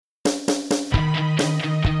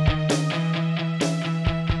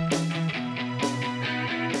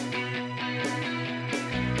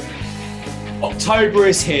October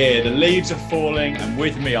is here, the leaves are falling, and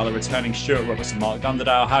with me are the returning Stuart Roberts and Mark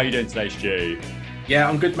Dunderdale. How are you doing today, Stu? Yeah,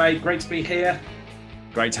 I'm good, mate. Great to be here.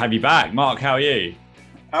 Great to have you back. Mark, how are you?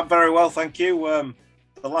 I'm very well, thank you.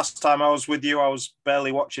 The last time I was with you, I was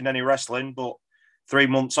barely watching any wrestling, but 3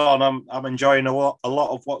 months on, I'm enjoying a lot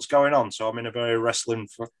of what's going on. So I'm in a very wrestling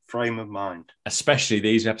frame of mind. Especially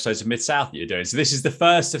these episodes of Mid-South that you're doing. So this is the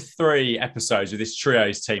first of 3 episodes with this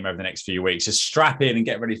Trios team over the next few weeks. So strap in and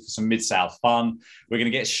get ready for some Mid-South fun. We're going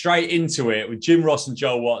to get straight into it with Jim Ross and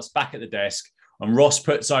Joel Watts back at the desk. And Ross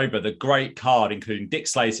puts over the great card, including Dick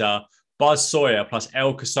Slater, Buzz Sawyer, plus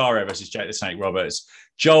El Casario versus Jake the Snake Roberts.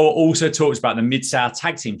 Joel also talks about the Mid-South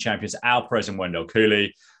Tag Team Champions, Al Perez and Wendell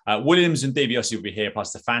Cooley. Williams and DiBiase will be here,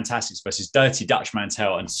 plus the Fantastics versus Dirty Dutch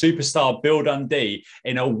Mantel and superstar Bill Dundee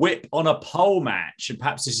in a whip on a pole match. And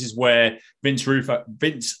perhaps this is where Vince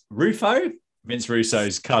Russo's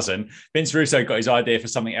cousin, Vince Russo, got his idea for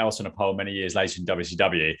something else on a pole many years later in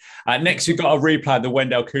WCW. Next, we've got a replay of the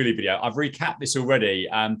Wendell Cooley video. I've recapped this already,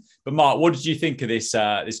 but Mark, what did you think of this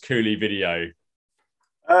Cooley video?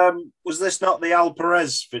 Was this not the Al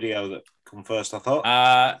Perez video that come first, I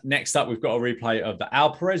thought? Next up, we've got a replay of the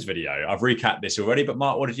Al Perez video. I've recapped this already, but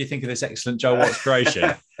Mark, what did you think of this excellent Joe Watts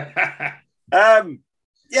creation? Yeah,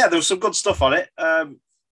 there was some good stuff on it.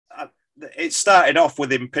 It started off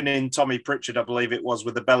with him pinning Tommy Pritchard, I believe it was,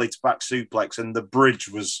 with a belly-to-back suplex, and the bridge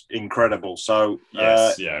was incredible. So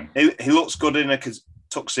he looks good in a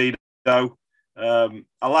tuxedo.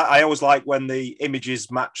 I always like when the images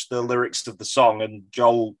match the lyrics of the song, and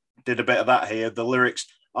Joel did a bit of that here. The lyrics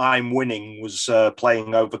 "I'm winning" was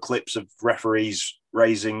playing over clips of referees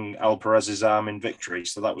raising Al Perez's arm in victory,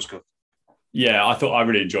 so that was good. Yeah, I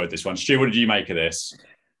really enjoyed this one. Stu, what did you make of this?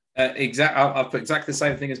 I've put exactly the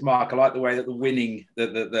same thing as Mark. I like the way that the winning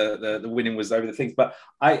was over the things, but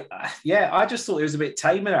I just thought it was a bit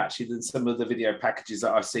tamer actually than some of the video packages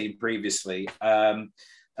that I've seen previously.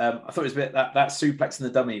 I thought it was a bit that suplex in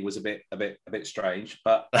the dummy was a bit strange,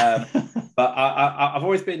 but I've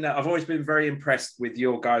always been very impressed with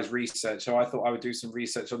your guys' research. So I thought I would do some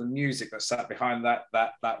research on the music that sat behind that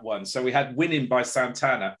one. So we had "Winning" by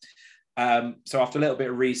Santana. So after a little bit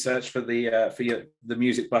of research for the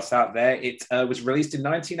music bus out there, it was released in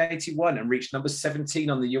 1981 and reached number 17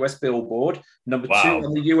 on the US Billboard, number 2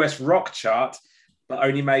 on the US rock chart, but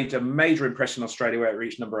only made a major impression in Australia where it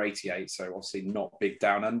reached number 88. So obviously not big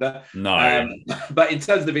down under. No. But in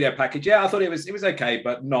terms of the video package, I thought it was okay,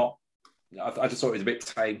 but not. I just thought it was a bit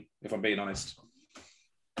tame, if I'm being honest.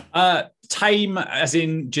 Tame, as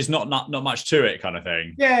in just not much to it, kind of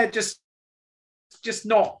thing. Yeah, just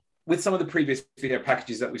not. With some of the previous video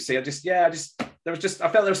packages that we see, I felt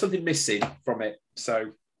there was something missing from it.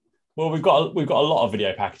 So, well, we've got a lot of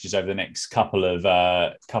video packages over the next couple of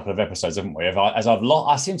episodes, haven't we?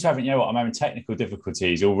 I seem to have, I'm having technical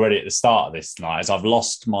difficulties already at the start of this night, as I've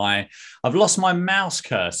lost my mouse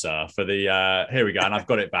cursor for the here we go, and I've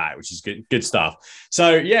got it back, which is good stuff.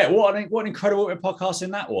 So yeah, what an incredible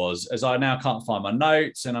podcasting that was, as I now can't find my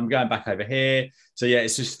notes and I'm going back over here. So yeah,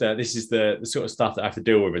 it's just this is the sort of stuff that I have to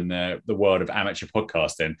deal with in the world of amateur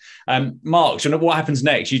podcasting. Mark, so what happens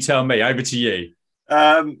next? You tell me. Over to you.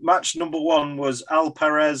 Match number 1 was Al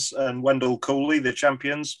Perez and Wendell Cooley, the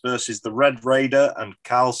champions, versus the Red Raider and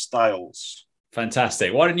Carl Styles.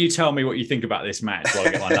 Fantastic. Why don't you tell me what you think about this match while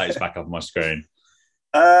I get my notes back up on my screen?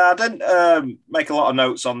 I didn't make a lot of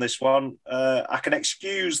notes on this one. I can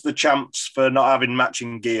excuse the champs for not having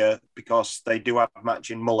matching gear because they do have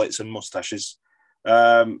matching mullets and mustaches.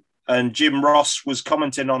 And Jim Ross was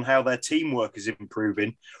commenting on how their teamwork is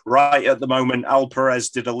improving. Right at the moment, Al Perez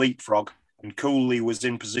did a leapfrog and Cooley was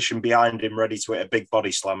in position behind him, ready to hit a big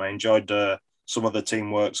body slam. I enjoyed some of the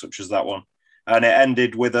teamwork, such as that one. And it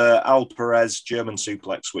ended with a Al Perez German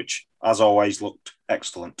suplex, which, as always, looked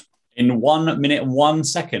excellent. In 1 minute and 1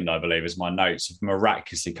 second, I believe, as my notes have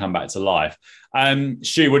miraculously come back to life.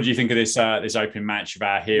 Stu, what did you think of this opening match of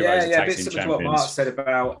our heroes and tag team champions? What Mark said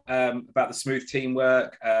about the smooth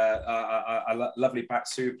teamwork, a lovely back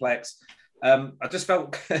suplex. I just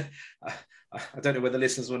felt, I don't know whether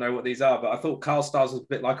listeners will know what these are, but I thought Carl Styles was a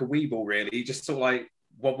bit like a weeble, really. He just sort of like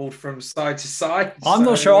wobbled from side to side. I'm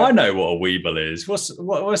not sure I know what a weeble is. What's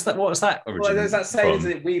that? What's that? Well, there's that saying,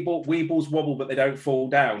 isn't it? Weebles wobble, but they don't fall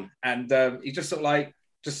down. And he just sort of like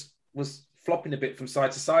just was flopping a bit from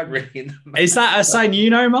side to side, really. Is that a saying you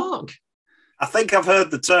know, Mark? I think I've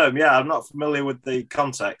heard the term. Yeah, I'm not familiar with the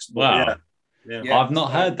context. But wow. Yeah. I've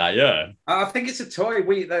not heard that. Yeah, I think it's a toy.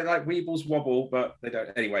 They like Weebles wobble, but they don't.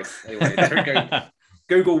 Anyway, there we go.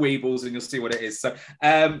 Google Weebles and you'll see what it is. So,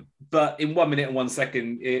 but in 1 minute and 1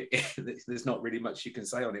 second, there's not really much you can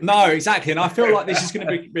say on it. No, exactly. And I feel like this is going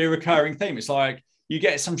to be a recurring theme. It's like you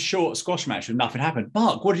get some short squash match with nothing happened.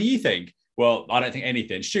 Mark, what do you think? Well, I don't think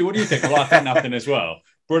anything. Stu, what do you think? Well, I think nothing as well.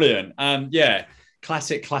 Brilliant. Yeah.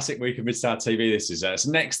 Classic week of Mid-South TV. This is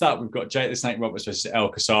so next up, we've got Jake the Snake Roberts versus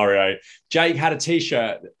El Casario. Jake had a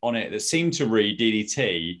T-shirt on it that seemed to read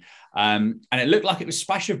DDT, and it looked like it was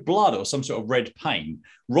splash of blood or some sort of red paint.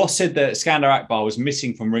 Ross said that Skander Akbar was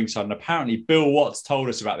missing from ringside, and apparently Bill Watts told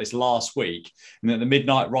us about this last week, and that the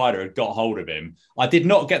Midnight Rider had got hold of him. I did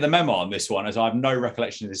not get the memo on this one, as I have no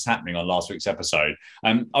recollection of this happening on last week's episode.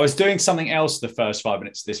 I was doing something else the first 5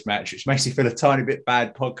 minutes of this match, which makes me feel a tiny bit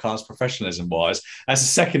bad podcast professionalism-wise. That's the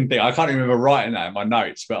second thing. I can't even remember writing that in my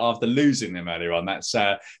notes, but after losing them earlier on, that's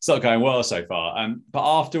it's not going well so far.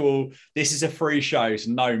 But after all, this is a free show, so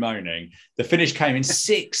no moaning. The finish came in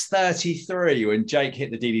 6:33 when Jake hit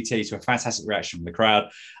the DDT to a fantastic reaction from the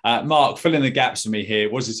crowd. Mark, fill in the gaps for me here.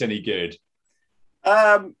 Was this any good?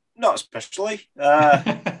 Not especially.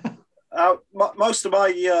 Most of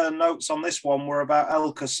my notes on this one were about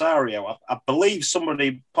El Casario. I believe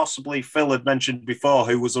somebody, possibly Phil, had mentioned before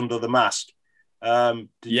who was under the mask. Did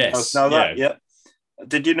you both know that? Yeah.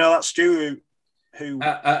 Did you know that, Stu? Who?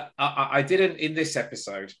 I didn't in this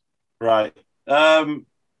episode. Right.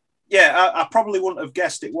 I probably wouldn't have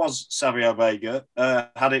guessed it was Savio Vega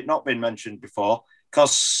had it not been mentioned before,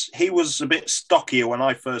 because he was a bit stockier when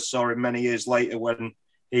I first saw him many years later when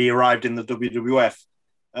he arrived in the WWF.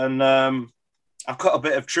 And I've got a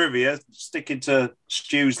bit of trivia, sticking to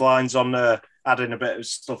Stu's lines on adding a bit of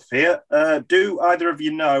stuff here. Do either of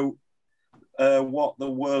you know what the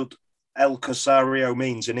word El Casario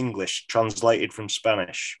means in English, translated from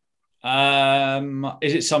Spanish?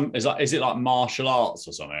 Is it like martial arts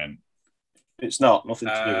or something? It's not. Nothing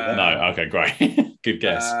to do with that. No. Okay, great. Good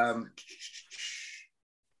guess.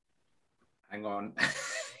 Hang on.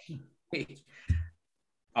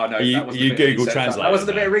 Oh no, you Google Translate. That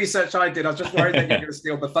wasn't a bit of research I did. I was just worried that you're going to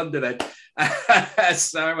steal the thunder then.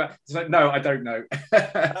 So no, I don't know.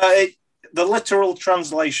 The literal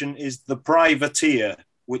translation is the privateer,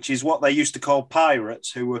 which is what they used to call pirates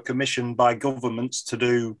who were commissioned by governments to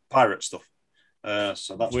do pirate stuff.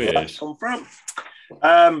 So that's weird. Where that's come from.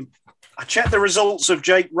 I checked the results of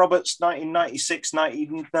Jake Roberts'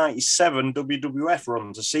 1996-1997 WWF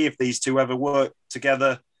run to see if these two ever worked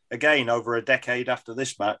together again over a decade after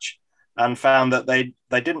this match, and found that they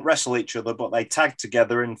didn't wrestle each other, but they tagged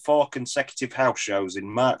together in 4 consecutive house shows in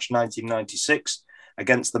March 1996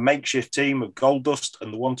 against the makeshift team of Goldust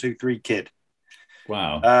and the 1-2-3 Kid.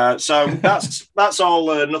 Wow. So that's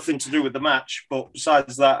all nothing to do with the match, but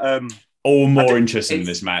besides that... all more interesting in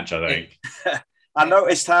this match, I think. I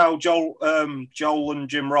noticed how Joel and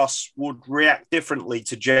Jim Ross would react differently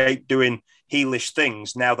to Jake doing heelish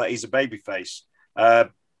things now that he's a babyface.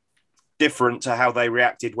 Different to how they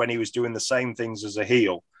reacted when he was doing the same things as a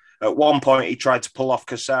heel. At one point, he tried to pull off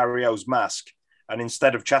Casario's mask, and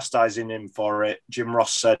instead of chastising him for it, Jim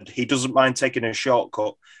Ross said he doesn't mind taking a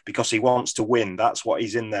shortcut because he wants to win. That's what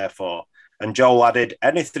he's in there for. And Joel added,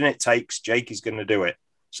 anything it takes, Jake is going to do it.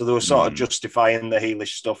 So they were sort of justifying the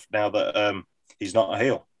heelish stuff now that he's not a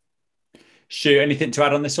heel. Stu, anything to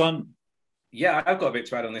add on this one? Yeah, I've got a bit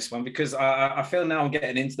to add on this one because I feel now I'm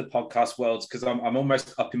getting into the podcast world because I'm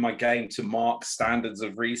almost up in my game to Mark's standards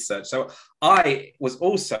of research. So I was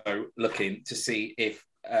also looking to see if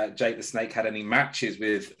Jake the Snake had any matches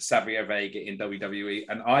with Savio Vega in WWE,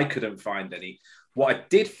 and I couldn't find any. What I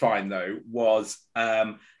did find, though, was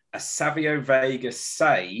a Savio Vega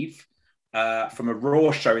save from a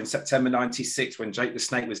Raw show in September 96 when Jake the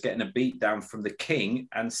Snake was getting a beat down from the King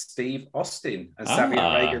and Steve Austin, and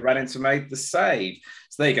Savio Vega ran in to make the save.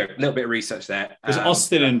 So there you go, a little bit of research there. Because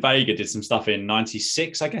Austin and Vega did some stuff in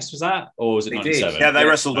 96, I guess, was that? Or was it 97? Yeah, they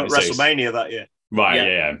wrestled at WrestleMania that year.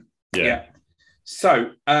 Right, yeah.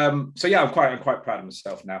 So I'm quite proud of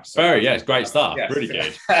myself now. So, it's great stuff. Yeah. Really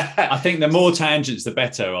good. I think the more tangents, the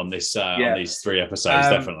better on this on these 3 episodes,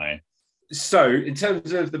 definitely. So, in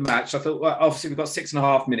terms of the match, I thought, well, obviously we've got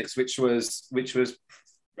 6.5 minutes, which was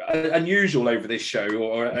unusual over this show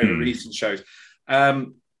or over recent shows. I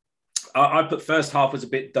put first half was a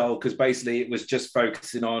bit dull because basically it was just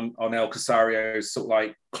focusing on El Casario's sort of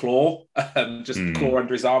like claw, claw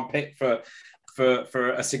under his armpit for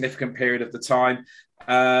a significant period of the time.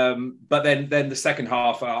 But then the second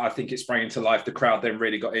half, I think it sprang into life. The crowd then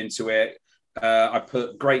really got into it. I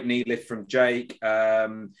put great knee lift from Jake, a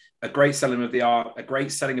great selling of the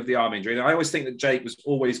arm injury. And I always think that Jake was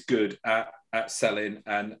always good at at selling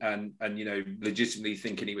and legitimately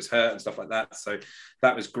thinking he was hurt and stuff like that. So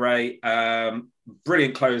that was great.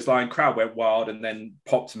 Brilliant clothesline. Crowd went wild and then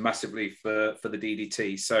popped massively for the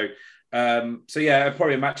DDT. So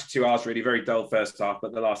probably a match of 2 hours, really very dull first half,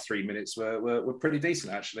 but the last 3 minutes were pretty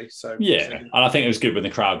decent actually. So and I think it was good when the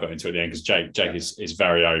crowd got into it at the end, because Jake is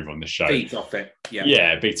very over on the show. Feet off it,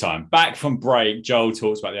 yeah, big time. Back from break, Joel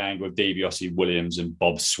talks about the angle of DiBiase, Williams, and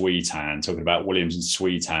Bob Sweetan, talking about Williams and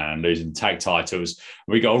Sweetan losing tag titles.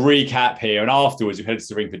 We got a recap here, and afterwards we headed to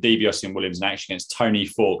the ring for DiBiase and Williams in action against Tony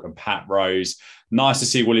Falk and Pat Rose. Nice to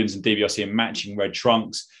see Williams and DiBiase in matching red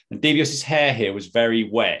trunks, and DiBiase's hair here was very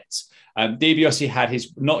wet. DiBiase had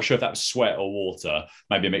his, not sure if that was sweat or water,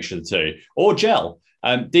 maybe a mixture of the two, or gel.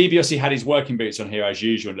 DiBiase had his working boots on here as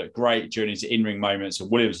usual and looked great during his in-ring moments,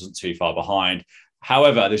 and Williams wasn't too far behind.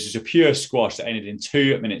 However, this was a pure squash that ended in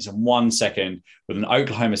 2 minutes and 1 second with an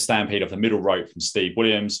Oklahoma Stampede off the middle rope from Steve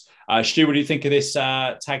Williams. Stu, what do you think of this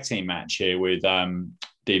tag team match here with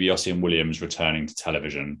DiBiase and Williams returning to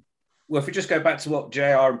television? Well, if we just go back to what JR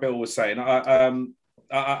and Bill was saying,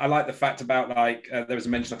 I like the fact about there was a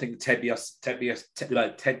mention, I think, Ted DiBiase,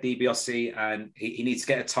 and he needs to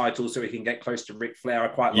get a title so he can get close to Ric Flair. I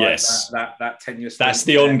quite like that tenuous. That's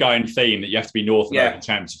the ongoing theme, that you have to be North American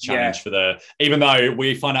champion to challenge for the. Even though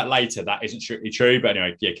we find out later that isn't strictly true, but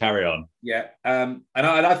anyway, carry on. Yeah, and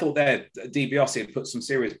I thought there DiBiase had put some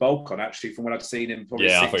serious bulk on actually from what I've seen him.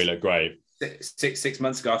 I thought he looked great. 6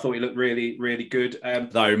 months ago, I thought he looked really, really good.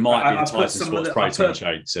 Though might be the Titan Sports Protein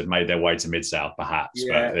shakes had made their way to Mid-South, perhaps.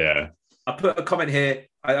 But I put a comment here.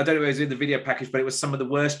 I don't know if it was in the video package, but it was some of the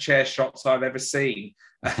worst chair shots I've ever seen.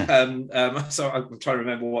 So I'm trying to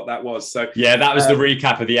remember what that was. So that was the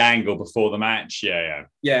recap of the angle before the match.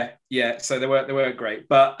 Yeah. So they weren't great,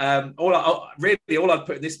 but all I'd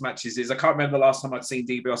put in this match is I can't remember the last time I'd seen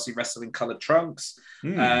DiBiase wrestle in coloured trunks.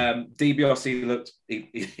 DiBiase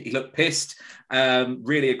looked pissed.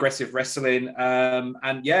 Really aggressive wrestling, and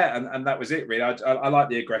that was it really. I like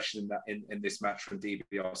the aggression in this match from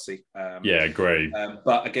DiBiase. Agree.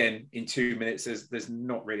 But again, in 2 minutes, there's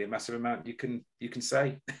not really a massive amount you can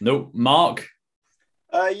say. No, Mark.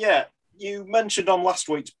 You mentioned on last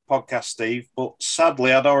week's podcast, Steve, but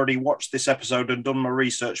sadly, I'd already watched this episode and done my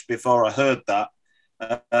research before I heard that.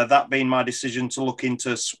 That being my decision to look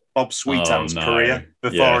into Bob Sweetan's career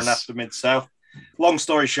before and after Mid-South. Long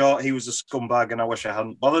story short, he was a scumbag, and I wish I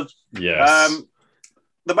hadn't bothered. Yes.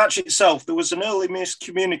 The match itself, there was an early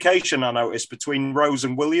miscommunication, I noticed, between Rose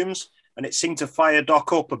and Williams, and it seemed to fire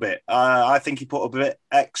Doc up a bit. I think he put a bit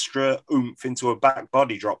extra oomph into a back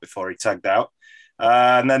body drop before he tagged out.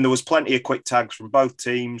 And then there was plenty of quick tags from both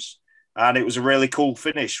teams. And it was a really cool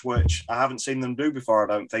finish, which I haven't seen them do before,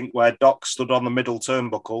 I don't think, where Doc stood on the middle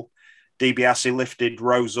turnbuckle. DiBiase lifted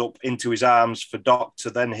Rose up into his arms for Doc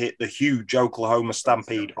to then hit the huge Oklahoma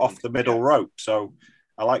Stampede off the middle rope. So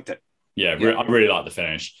I liked it. I really like the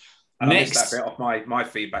finish. And next, I missed that bit off my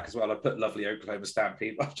feedback as well. I put lovely Oklahoma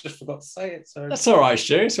Stampede, but I just forgot to say it. So that's all right,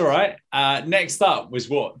 Stu. It's all right. Next up was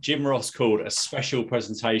what Jim Ross called a special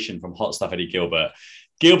presentation from Hot Stuff Eddie Gilbert.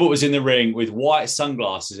 Gilbert was in the ring with white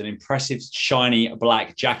sunglasses, an impressive shiny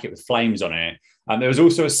black jacket with flames on it. And there was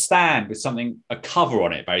also a stand with a cover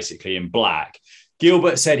on it, basically in black.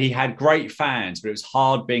 Gilbert said he had great fans, but it was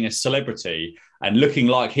hard being a celebrity and looking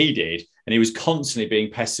like he did. And he was constantly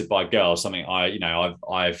being pestered by girls, something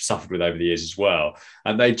I've suffered with over the years as well.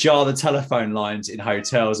 And they jar the telephone lines in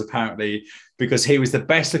hotels, apparently, because he was the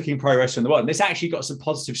best looking pro wrestler in the world. And this actually got some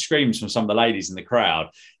positive screams from some of the ladies in the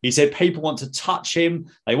crowd. He said people want to touch him.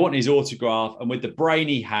 They want his autograph. And with the brain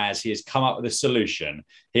he has come up with a solution.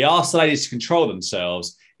 He asked the ladies to control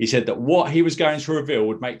themselves. He said that what he was going to reveal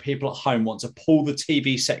would make people at home want to pull the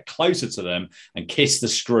TV set closer to them and kiss the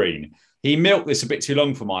screen. He milked this a bit too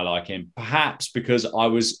long for my liking, perhaps because I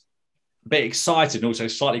was a bit excited and also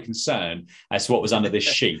slightly concerned as to what was under this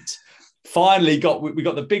sheet. Finally, we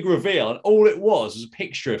got the big reveal, and all it was a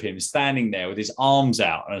picture of him standing there with his arms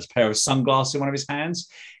out and a pair of sunglasses in one of his hands.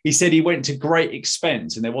 He said he went to great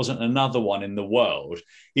expense and there wasn't another one in the world.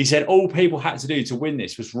 He said all people had to do to win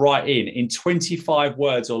this was write in 25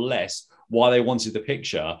 words or less why they wanted the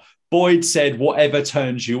picture. Boyd said, whatever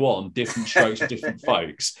turns you on, different strokes for different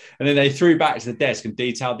folks. And then they threw back to the desk and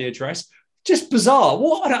detailed the address. Just bizarre.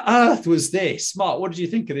 What on earth was this? Mark, what did you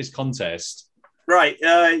think of this contest? Right.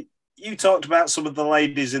 You talked about some of the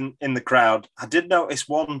ladies in the crowd. I did notice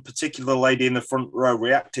one particular lady in the front row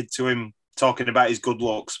reacted to him talking about his good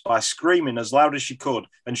looks by screaming as loud as she could,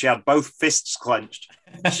 and she had both fists clenched.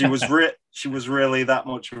 She was really that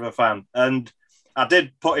much of a fan. And I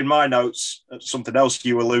did put in my notes something else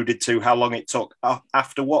you alluded to, how long it took.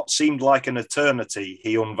 After what seemed like an eternity,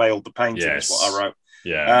 he unveiled the painting, is what I wrote.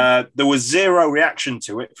 Yeah. There was zero reaction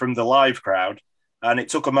to it from the live crowd. And it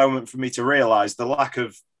took a moment for me to realise the lack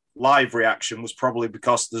of live reaction was probably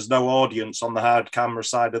because there's no audience on the hard camera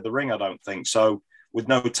side of the ring, I don't think. So with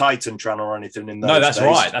no Titantron or anything in those No, that's days,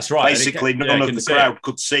 right. That's right. Basically, none of the crowd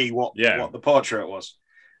could see what the portrait was.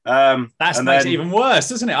 That makes it even worse,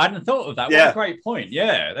 doesn't it? I hadn't thought of that. What a great point.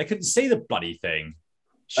 Yeah, they couldn't see the bloody thing.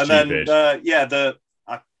 Stupid. And then,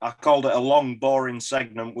 I called it a long, boring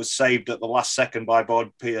segment was saved at the last second by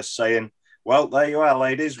Boyd Pierce saying, well, there you are,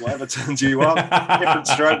 ladies, whatever turns you on. Different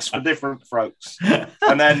strokes for different folks.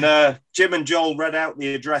 And then Jim and Joel read out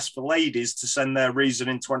the address for ladies to send their reason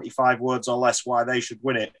in 25 words or less why they should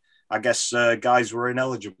win it. I guess guys were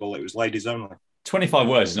ineligible. It was ladies only. 25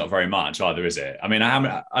 words is not very much either, is it? I mean,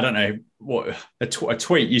 I don't know what a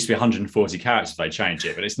tweet used to be 140 characters if they change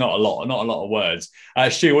it, but it's not a lot of words.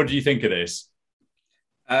 Stu, what do you think of this?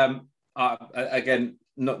 Again,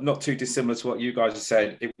 not too dissimilar to what you guys have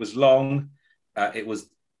said. It was long. It was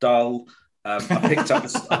dull. I picked up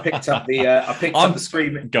the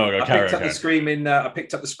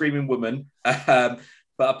screaming woman. But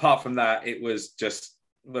apart from that, it was just.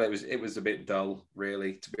 Well, it was a bit dull,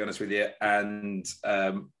 really, to be honest with you, and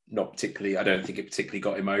not particularly. I don't think it particularly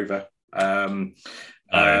got him over.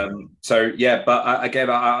 So yeah, but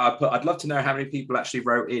I'd love to know how many people actually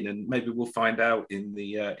wrote in, and maybe we'll find out in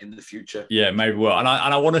the future. Yeah, maybe we'll. And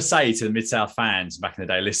I want to say to the Mid-South fans back in the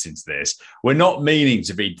day listening to this, we're not meaning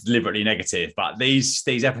to be deliberately negative, but these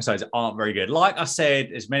episodes aren't very good. Like I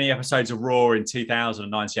said, as many episodes of Raw in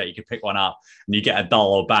 2098, you could pick one up and you get a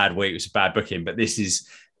dull or bad week with some bad booking. But this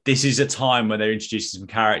is a time when they're introducing some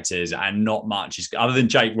characters and not much is, other than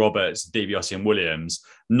Jake Roberts, DiBiase and Williams,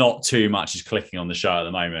 not too much is clicking on the show at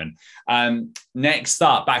the moment. Next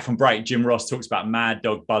up, back from break, Jim Ross talks about Mad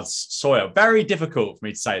Dog Buzz Sawyer. Very difficult for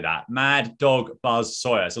me to say that. Mad Dog Buzz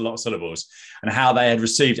Sawyer. It's a lot of syllables. And how they had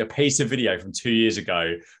received a piece of video from 2 years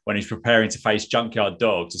ago when he's preparing to face Junkyard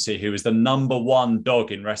Dog to see who was the number one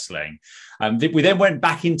dog in wrestling. We then went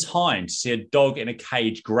back in time to see a dog in a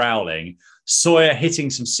cage growling, Sawyer hitting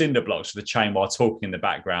some cinder blocks with a chain while talking in the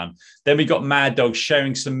background. Then we got Mad Dog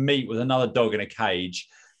sharing some meat with another dog in a cage.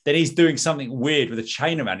 Then he's doing something weird with a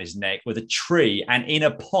chain around his neck with a tree and in a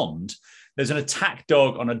pond. There's an attack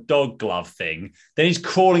dog on a dog glove thing. Then he's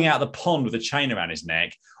crawling out the pond with a chain around his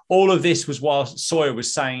neck. All of this was while Sawyer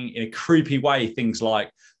was saying in a creepy way things like,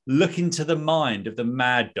 look into the mind of the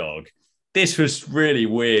Mad Dog. This was really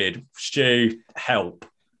weird. Stu, help.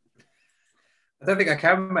 I don't think I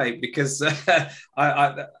can, mate, because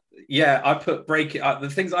I put breaking. The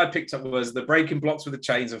things I picked up was the breaking blocks with the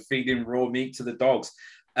chains and feeding raw meat to the dogs.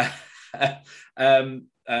 It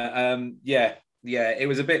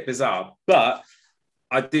was a bit bizarre, but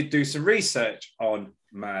I did do some research on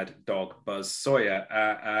Mad Dog Buzz Sawyer,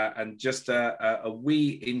 and just a wee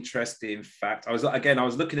interesting fact. I was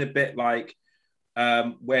looking a bit like,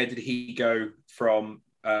 where did he go from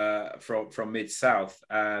Mid-South?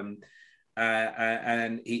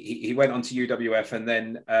 And he went on to UWF and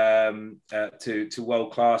then to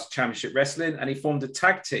World Class Championship Wrestling, and he formed a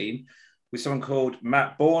tag team with someone called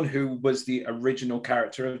Matt Bourne, who was the original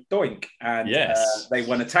character of Doink, and they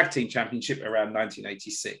won a tag team championship around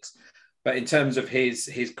 1986. But in terms of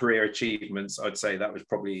his career achievements, I'd say that was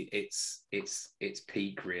probably its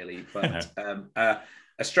peak, really. But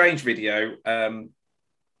a strange video, and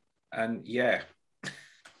yeah.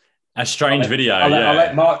 A strange video. I'll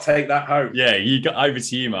let Mark take that home. Yeah, you got over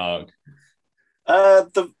to you, Mark.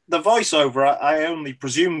 The voiceover, I only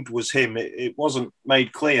presumed was him. It wasn't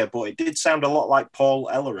made clear, but it did sound a lot like Paul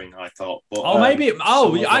Ellering, I thought. But,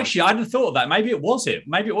 actually, I hadn't thought of that. Maybe it was him.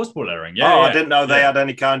 Maybe it was Paul Ellering. Yeah. I didn't know they had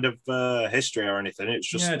any kind of history or anything. It's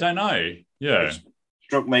just I don't know. Yeah, it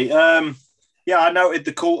struck me. I noted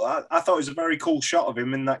the cool. I thought it was a very cool shot of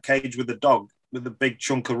him in that cage with the dog, with a big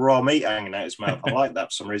chunk of raw meat hanging out his mouth. I like that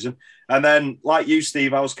for some reason. And then, like you,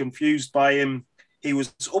 Steve, I was confused by him. He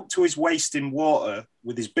was up to his waist in water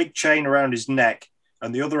with his big chain around his neck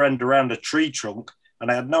and the other end around a tree trunk.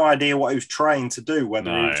 And I had no idea what he was trying to do,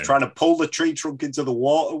 whether he was trying to pull the tree trunk into the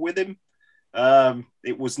water with him.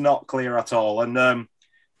 It was not clear at all. And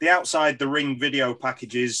the outside the ring video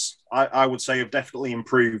packages, I would say, have definitely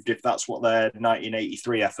improved if that's what their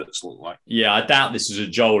 1983 efforts look like. Yeah, I doubt this was a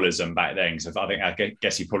Joelism back then, because I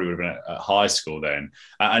guess he probably would have been at high school then.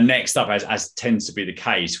 And next up, as tends to be the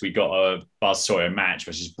case, we got a Buzz Sawyer match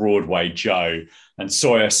versus Broadway Joe. And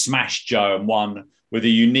Sawyer smashed Joe and won with a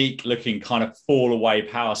unique looking kind of fall away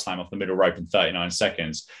power slam off the middle rope in 39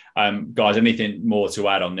 seconds. Guys, anything more to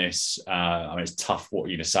add on this? I mean, it's tough what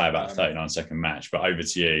you're going to say about a 39-second match, but over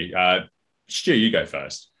to you. Stu, you go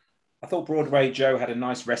first. I thought Broadway Joe had a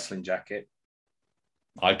nice wrestling jacket.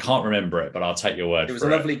 I can't remember it, but I'll take your word for it. It was a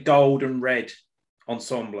lovely gold and red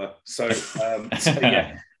ensemble. So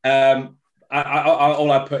yeah.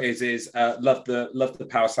 All I put is love the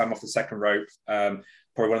power slam off the second rope. Probably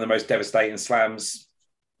one of the most devastating slams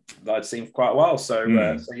that I'd seen for quite a while. So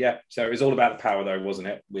yeah. So it was all about the power, though, wasn't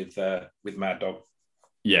it? With Mad Dog.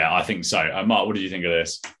 Yeah, I think so. Mark, what did you think of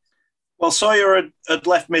this? Well, Sawyer had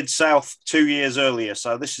left Mid-South 2 years earlier,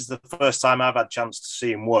 so this is the first time I've had a chance to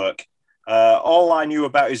see him work. All I knew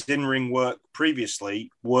about his in-ring work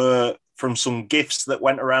previously were from some GIFs that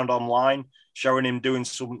went around online showing him doing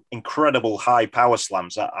some incredible high power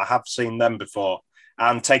slams. I have seen them before,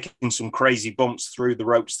 and taking some crazy bumps through the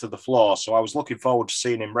ropes to the floor. So I was looking forward to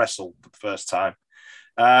seeing him wrestle for the first time.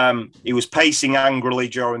 He was pacing angrily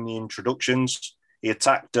during the introductions. He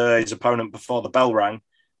attacked his opponent before the bell rang.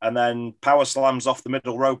 And then power slams off the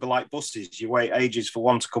middle rope are like buses. You wait ages for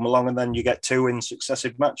one to come along, and then you get two in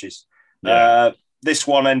successive matches. Yeah. This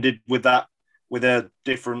one ended with a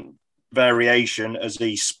different variation as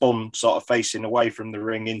he spun sort of facing away from the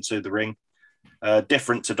ring into the ring.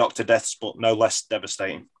 Different to Dr. Death's, but no less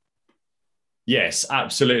devastating. Yes,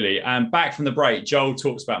 absolutely. And back from the break, Joel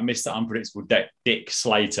talks about Mr. Unpredictable Dick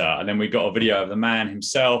Slater. And then we got a video of the man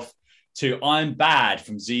himself to I'm Bad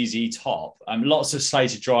from ZZ Top. Lots of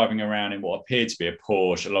Slater driving around in what appeared to be a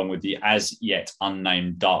Porsche, along with the as yet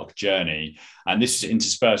unnamed Dark Journey. And this was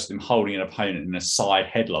interspersed with him holding an opponent in a side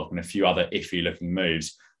headlock and a few other iffy looking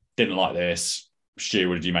moves. Didn't like this. Stu,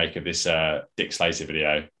 what did you make of this Dick Slater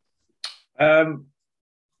video?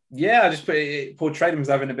 Yeah, I just portrayed him as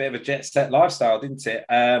having a bit of a jet set lifestyle, didn't it?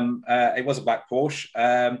 It was a black Porsche.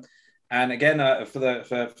 And again,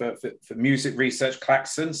 for music research,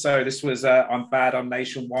 Klaxon. So this was I'm Bad on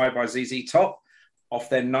Nationwide by ZZ Top off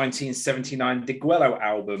their 1979 Diguelo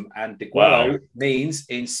album. And Diguelo means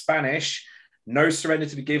in Spanish, no surrender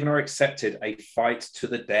to be given or accepted, a fight to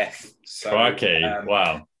the death. So,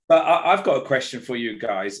 wow. But I've got a question for you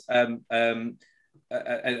guys. And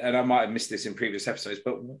I might have missed this in previous episodes,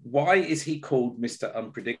 but why is he called Mr.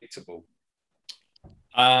 Unpredictable?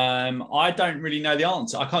 I don't really know the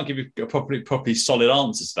answer. I can't give you a properly solid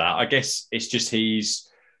answer to that. I guess it's just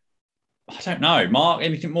I don't know. Mark,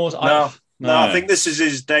 anything more? No, I think this is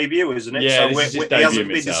his debut, isn't it? Yeah, so he hasn't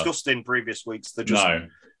been discussed in previous weeks. They just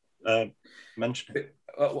mentioned it.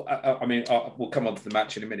 I mean, we'll come on to the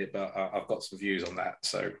match in a minute, but I've got some views on that.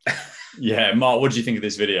 So, yeah, Mark, what do you think of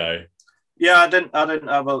this video? Yeah, I didn't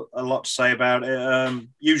have a lot to say about it.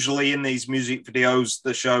 Usually in these music videos,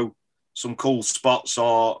 they show some cool spots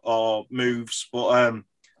or moves, but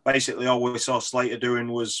basically all we saw Slater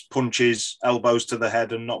doing was punches, elbows to the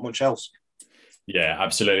head, and not much else. Yeah,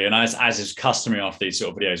 absolutely. And as is customary after these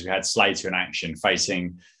sort of videos, we had Slater in action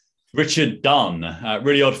facing Richard Dunn.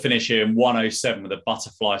 Really odd finish here in 107 with a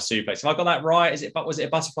butterfly suplex. Have I got that right? Was it a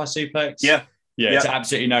butterfly suplex? Yeah. Yeah, it's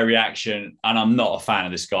absolutely no reaction. And I'm not a fan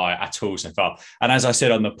of this guy at all so far. And as I said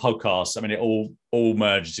on the podcast, I mean, it all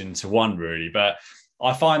merges into one really. But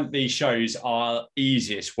I find these shows are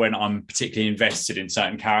easiest when I'm particularly invested in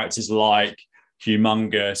certain characters like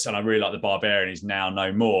Humongous. And I really like the Barbarian. He's now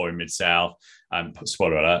no more in Mid-South.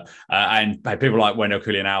 Spoiler alert. And people like Wendell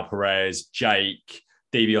Cullion, Al Perez, Jake,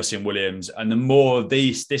 DiBiase Williams. And the more of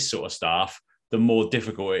this sort of stuff, the more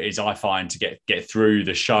difficult it is, I find, to get through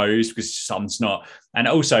the shows because some's not. And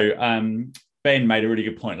also, Ben made a really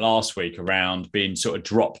good point last week around being sort of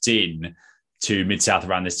dropped in to Mid-South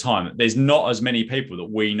around this time. There's not as many people that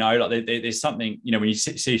we know. Like there's something, when you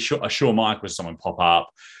see a Shawn Michaels, someone pop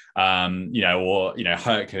up, or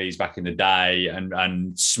Hercules back in the day,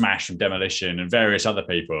 and Smash and Demolition and various other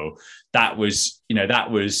people. That was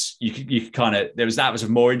you could kind of that was of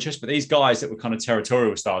more interest. But these guys that were kind of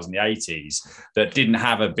territorial stars in the 80s that didn't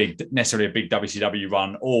have necessarily a big WCW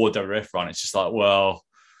run or WWF run, it's just like, well,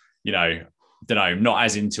 don't know, not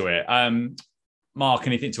as into it. Mark,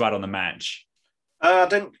 anything to add on the match? I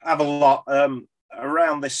didn't have a lot.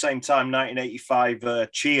 Around this same time,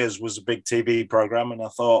 1985, Cheers was a big TV program, and I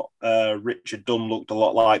thought Richard Dunn looked a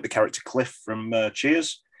lot like the character Cliff from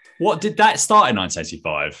Cheers. What did that start in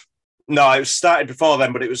 1985? No, it started before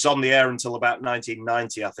then, but it was on the air until about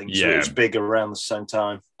 1990, I think. So it was big around the same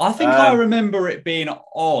time. I think I remember it being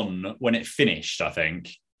on when it finished, I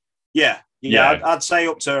think. Yeah. I'd say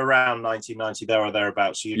up to around 1990, there or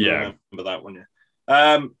thereabouts. So you'd remember that, wouldn't you?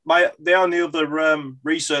 The only other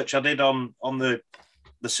research I did on the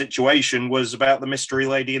the situation was about the mystery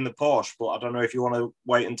lady in the Porsche, but I don't know if you want to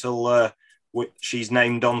wait until she's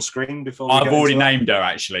named on screen before. I've already named her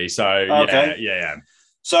actually, so okay. yeah.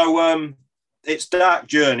 So it's Dark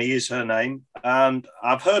Journey is her name, and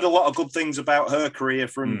I've heard a lot of good things about her career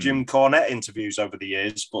from Jim Cornette interviews over the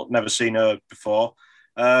years, but never seen her before.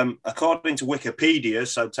 According to Wikipedia,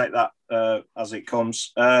 so take that as it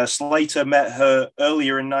comes, Slater met her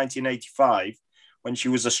earlier in 1985 when she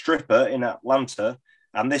was a stripper in Atlanta,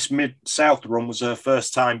 and this Mid-South run was her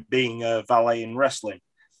first time being a valet in wrestling.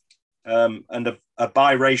 And a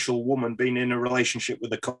biracial woman being in a relationship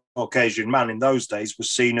with a Caucasian man in those days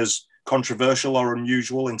was seen as controversial or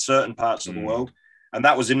unusual in certain parts of the world. And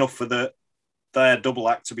that was enough for their double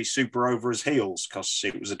act to be super over as heels, because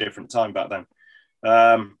it was a different time back then.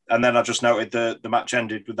 And then I just noted the match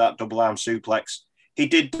ended with that double arm suplex. He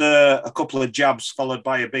did a couple of jabs followed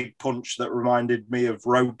by a big punch that reminded me of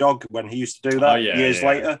Road Dogg when he used to do that years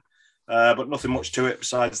later. But nothing much to it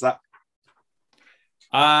besides that.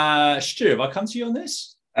 Stu, have I come to you on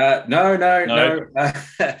this? No.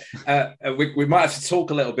 We might have to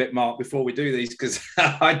talk a little bit, Mark, before we do these, because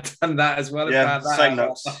I've done that as well. Same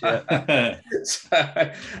notes.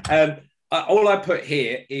 So, all I put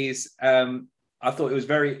here is I thought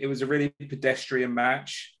it was a really pedestrian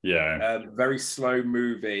match. Yeah. Very slow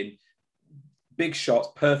moving, big shots,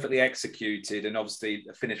 perfectly executed, and obviously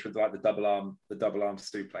finished with like the double arm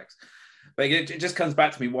suplex. But it just comes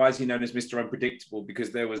back to me, why is he known as Mr. Unpredictable?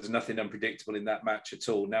 Because there was nothing unpredictable in that match at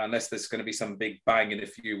all. Now, unless there's going to be some big bang in a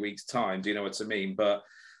few weeks' time, do you know what I mean? But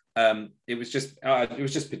it was just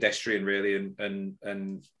pedestrian, really,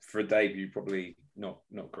 and for a debut, probably not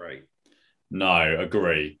great. No,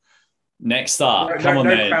 agree. Next up, no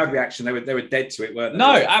crowd reaction. They were dead to it, weren't they?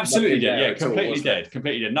 No, absolutely dead. Yeah, completely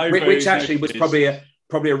dead. No, which actually was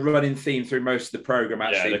probably a running theme through most of the program.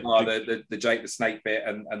 Actually, the Jake the Snake bit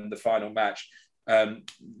and the final match.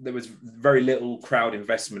 There was very little crowd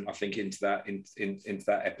investment, I think, into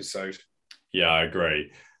that episode. Yeah, I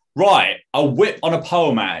agree. Right, a whip on a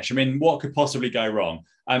pole match. I mean, what could possibly go wrong?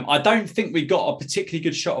 I don't think we got a particularly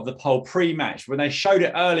good shot of the pole pre-match. When they showed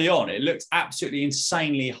it early on, it looked absolutely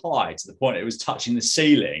insanely high to the point it was touching the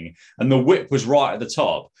ceiling, and the whip was right at the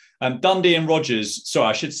top. Dundee and Rogers, sorry,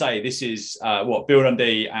 I should say this is Bill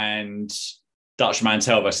Dundee and Dutch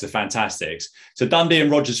Mantell versus the Fantastics. So Dundee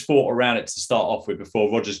and Rogers fought around it to start off with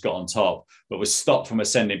before Rogers got on top, but was stopped from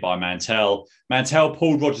ascending by Mantell. Mantell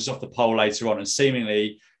pulled Rogers off the pole later on, and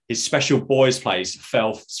seemingly his special boys place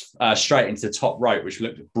fell straight into the top rope, which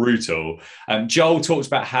looked brutal. Joel talks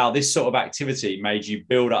about how this sort of activity made you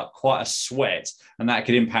build up quite a sweat, and that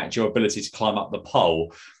could impact your ability to climb up the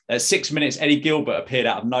pole. At 6 minutes, Eddie Gilbert appeared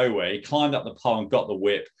out of nowhere. He climbed up the pole and got the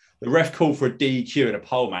whip. The ref called for a DQ in a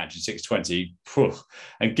pole match at 6:20.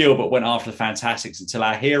 And Gilbert went after the Fantastics until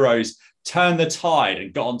our heroes turned the tide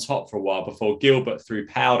and got on top for a while before Gilbert threw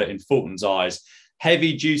powder in Fulton's eyes.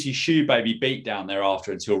 Heavy duty shoe baby beat down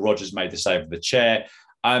thereafter until Rogers made the save with the chair.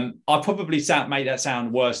 I probably made that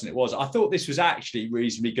sound worse than it was. I thought this was actually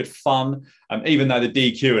reasonably good fun, even though the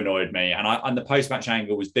DQ annoyed me, and the post-match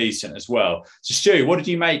angle was decent as well. So, Stu, what did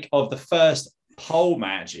you make of the first pole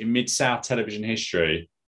match in Mid-South television history?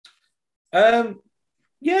 Yeah,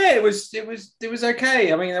 it was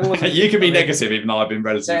okay. I mean, there wasn't. You can be negative, even though I've been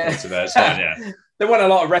relatively positive. It's fine, yeah. There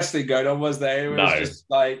wasn't a lot of wrestling going on, was there?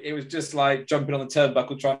 It was just like jumping on the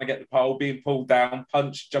turnbuckle, trying to get the pole, being pulled down,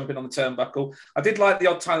 punch, jumping on the turnbuckle. I did like the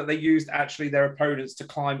odd time that they used actually their opponents to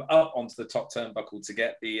climb up onto the top turnbuckle to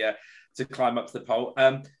get to climb up to the pole.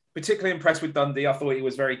 Particularly impressed with Dundee. I thought he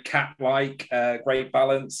was very cat-like, great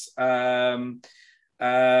balance.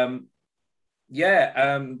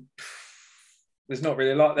 There's not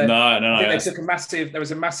really a lot there. No. They took there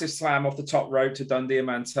was a massive slam off the top rope to Dundee and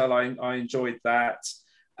Mantell. I enjoyed that.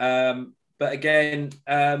 But again,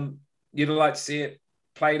 you'd like to see it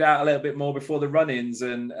played out a little bit more before the run-ins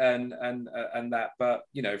and that. But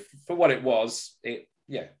you know, for what it was, it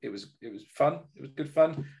was fun. It was good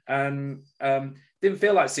fun, and didn't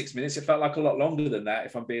feel like 6 minutes. It felt like a lot longer than that,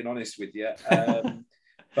 if I'm being honest with you.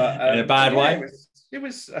 But in a bad way. It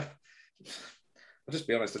was. I'll just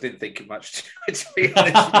be honest, I didn't think of much to be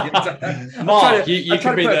honest. Mark, you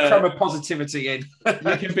can be the crumb of positivity in.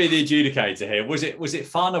 You can be the adjudicator here. Was it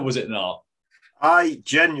fun or was it not? I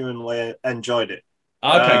genuinely enjoyed it.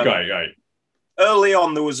 Okay, great. Early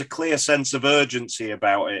on, there was a clear sense of urgency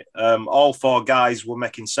about it. All four guys were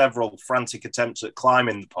making several frantic attempts at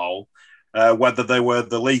climbing the pole, whether they were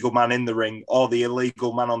the legal man in the ring or the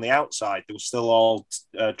illegal man on the outside. They were still all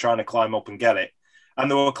trying to climb up and get it. And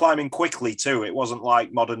they were climbing quickly too. It wasn't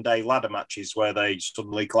like modern day ladder matches where they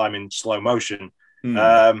suddenly climb in slow motion.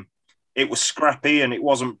 it was scrappy and it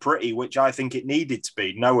wasn't pretty, which I think it needed to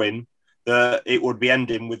be, knowing that it would be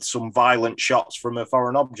ending with some violent shots from a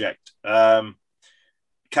foreign object.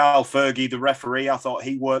 Carl Fergie, the referee, I thought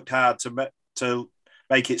he worked hard to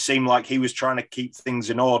make it seem like he was trying to keep things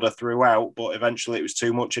in order throughout, but eventually it was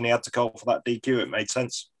too much and he had to call for that DQ. It made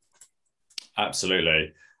sense.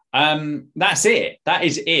 Absolutely. That's it. That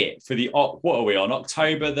is it for the, what are we on?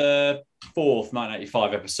 October the 4th,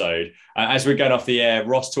 1985 episode. As we're going off the air,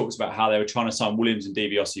 Ross talks about how they were trying to sign Williams and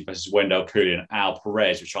DiBiase versus Wendell Cooley and Al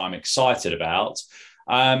Perez, which I'm excited about.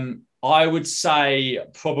 I would say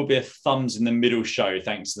probably a thumbs in the middle show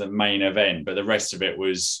thanks to the main event, but the rest of it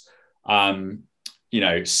was, so. But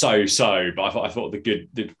I thought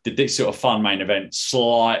the sort of fun main event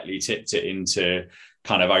slightly tipped it into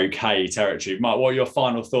kind of okay territory. Mike, what are your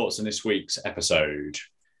final thoughts on this week's episode?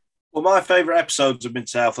 Well, my favourite episodes of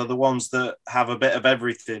Mid-South are the ones that have a bit of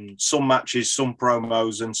everything. Some matches, some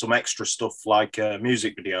promos, and some extra stuff like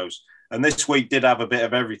music videos. And this week did have a bit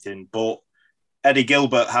of everything, but Eddie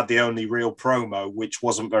Gilbert had the only real promo, which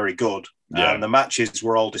wasn't very good. Yeah. And the matches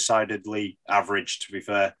were all decidedly average, to be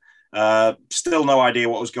fair. Still no idea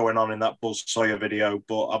what was going on in that Buzz Sawyer video,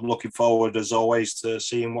 but I'm looking forward, as always, to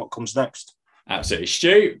seeing what comes next. Absolutely.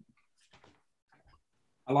 Stu?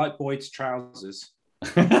 I like Boyd's trousers.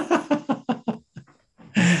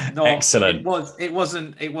 Excellent. It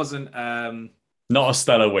wasn't. Not a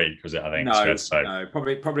stellar week, was it? I think. No.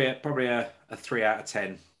 Probably a 3 out of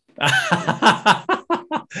 10.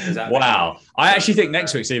 Wow. I actually think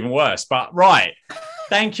next week's even worse. But right.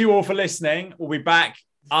 Thank you all for listening. We'll be back.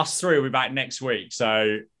 Us three will be back next week.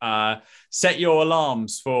 So set your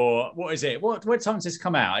alarms for, what is it? What time does this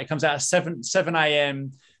come out? It comes out at 7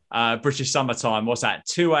 a.m. British summertime. What's that?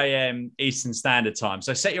 2 a.m. Eastern Standard Time.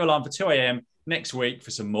 So set your alarm for 2 a.m. next week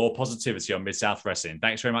for some more positivity on Mid-South Wrestling.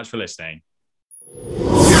 Thanks very much for listening.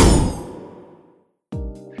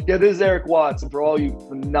 Yeah, this is Eric Watts, and for all you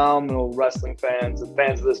phenomenal wrestling fans and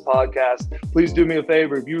fans of this podcast, please do me a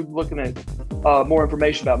favor. If you're looking at more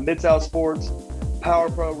information about Mid-South Sports, Power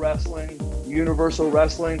Pro Wrestling, Universal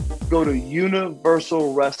Wrestling, go to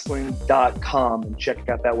universalwrestling.com and check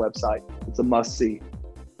out that website. It's a must-see.